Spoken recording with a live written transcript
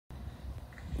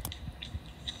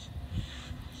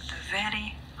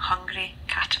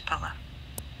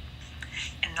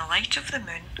light of the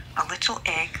moon, a little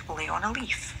egg lay on a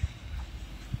leaf.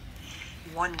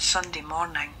 One Sunday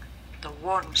morning, the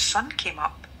warm sun came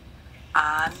up,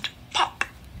 and pop!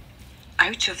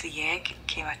 Out of the egg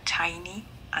came a tiny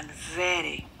and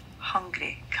very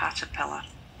hungry caterpillar.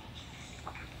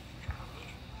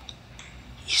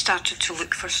 He started to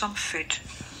look for some food.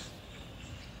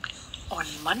 On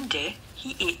Monday,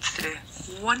 he ate through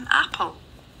one apple,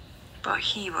 but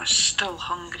he was still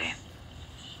hungry.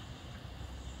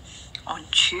 On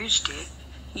Tuesday,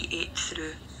 he ate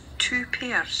through 2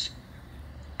 pears,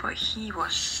 but he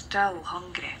was still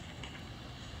hungry.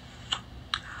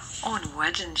 On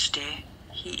Wednesday,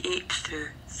 he ate through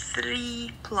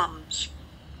 3 plums,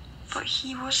 but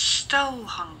he was still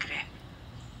hungry.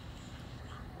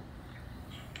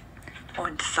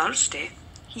 On Thursday,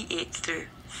 he ate through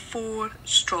 4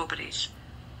 strawberries,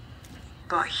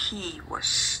 but he was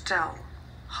still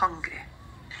hungry.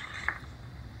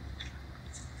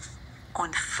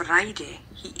 On Friday,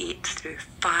 he ate through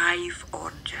 5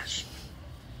 oranges,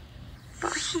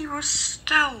 but he was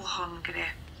still hungry.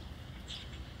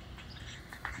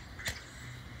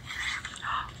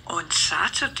 On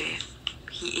Saturday,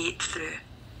 he ate through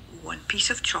 1 piece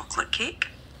of chocolate cake,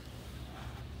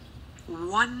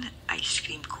 1 ice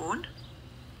cream cone,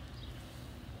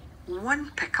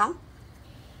 1 pickle,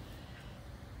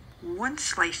 1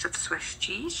 slice of Swiss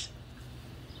cheese,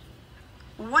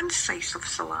 1 slice of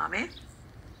salami,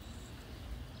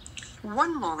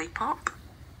 1 lollipop,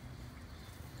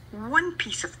 1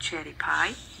 piece of cherry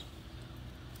pie,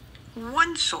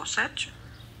 1 sausage,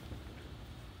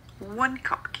 1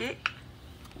 cupcake,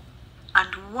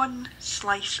 and 1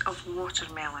 slice of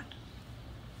watermelon.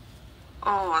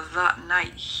 Oh, that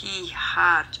night he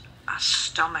had a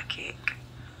stomachache.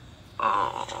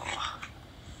 Oh.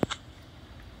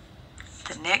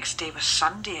 The next day was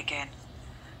Sunday again,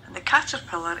 and the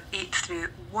caterpillar ate through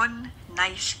 1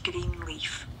 nice green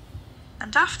leaf.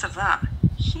 And after that,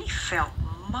 he felt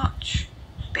much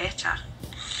better.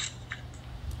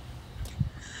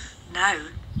 Now,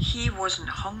 he wasn't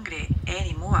hungry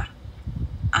anymore,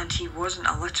 and he wasn't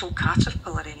a little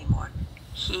caterpillar anymore.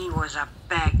 He was a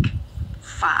big,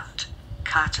 fat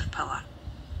caterpillar.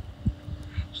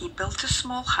 He built a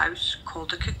small house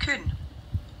called a cocoon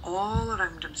all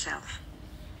around himself.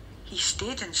 He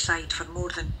stayed inside for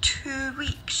more than 2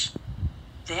 weeks.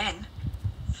 Then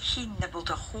he nibbled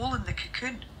a hole in the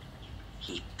cocoon.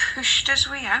 He pushed his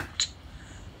way out,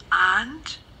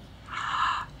 and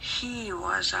he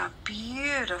was a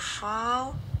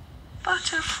beautiful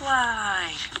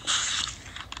butterfly.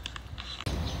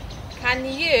 Can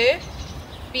you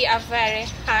be a very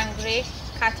hungry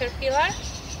caterpillar?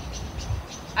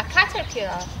 A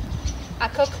caterpillar, a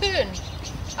cocoon,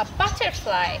 a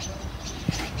butterfly.